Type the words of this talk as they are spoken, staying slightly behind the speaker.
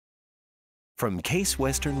From Case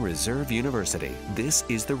Western Reserve University, this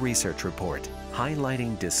is the Research Report,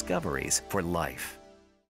 highlighting discoveries for life.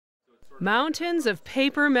 Mountains of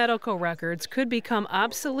paper medical records could become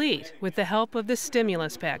obsolete with the help of the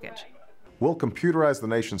stimulus package. We'll computerize the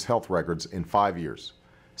nation's health records in 5 years,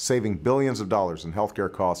 saving billions of dollars in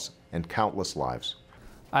healthcare costs and countless lives.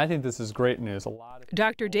 I think this is great news.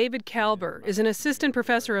 Dr. David Kalber is an assistant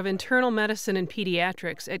professor of internal medicine and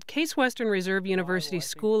pediatrics at Case Western Reserve University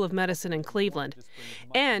School of Medicine in Cleveland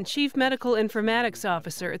and chief medical informatics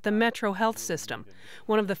officer at the Metro Health System,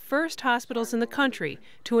 one of the first hospitals in the country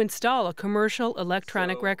to install a commercial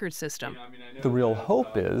electronic record system. The real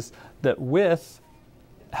hope is that with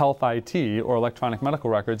health IT, or electronic medical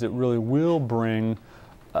records, it really will bring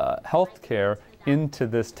healthcare into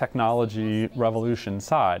this technology revolution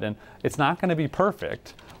side. And it's not going to be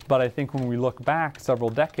perfect, but I think when we look back several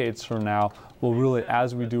decades from now, we'll really,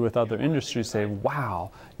 as we do with other industries, say, wow,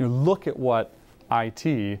 look at what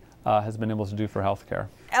IT has been able to do for healthcare.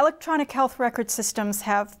 Electronic health record systems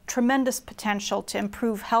have tremendous potential to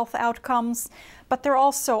improve health outcomes, but there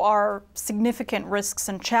also are significant risks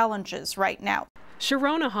and challenges right now.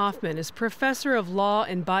 Sharona Hoffman is professor of law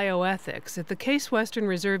and bioethics at the Case Western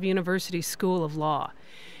Reserve University School of Law.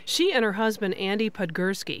 She and her husband, Andy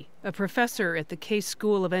Podgorski, a professor at the Case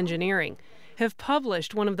School of Engineering, have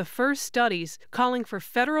published one of the first studies calling for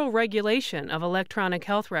federal regulation of electronic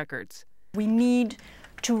health records. We need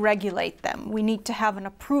to regulate them. We need to have an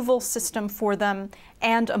approval system for them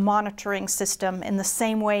and a monitoring system in the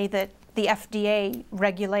same way that the FDA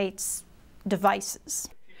regulates devices.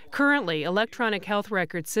 Currently, electronic health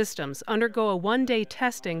record systems undergo a one-day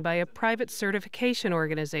testing by a private certification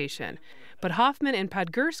organization. But Hoffman and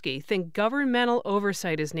Podgorski think governmental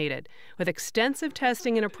oversight is needed, with extensive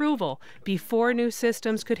testing and approval before new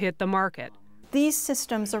systems could hit the market. These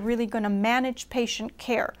systems are really going to manage patient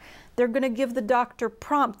care. They're going to give the doctor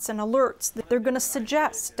prompts and alerts. They're going to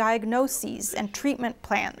suggest diagnoses and treatment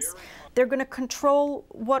plans. They're going to control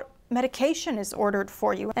what medication is ordered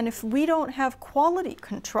for you. And if we don't have quality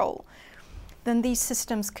control, then these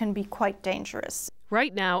systems can be quite dangerous.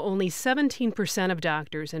 Right now, only 17% of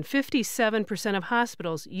doctors and 57% of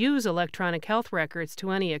hospitals use electronic health records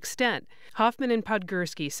to any extent. Hoffman and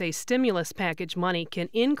Podgorski say stimulus package money can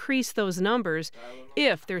increase those numbers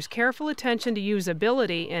if there's careful attention to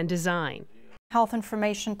usability and design. Health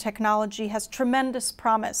information technology has tremendous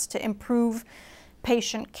promise to improve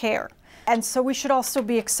patient care. And so we should also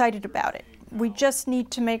be excited about it. We just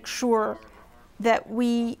need to make sure that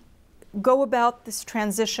we go about this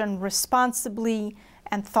transition responsibly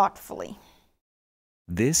and thoughtfully.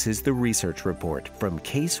 This is the Research Report from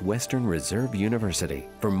Case Western Reserve University.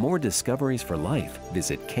 For more discoveries for life,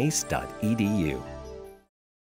 visit case.edu.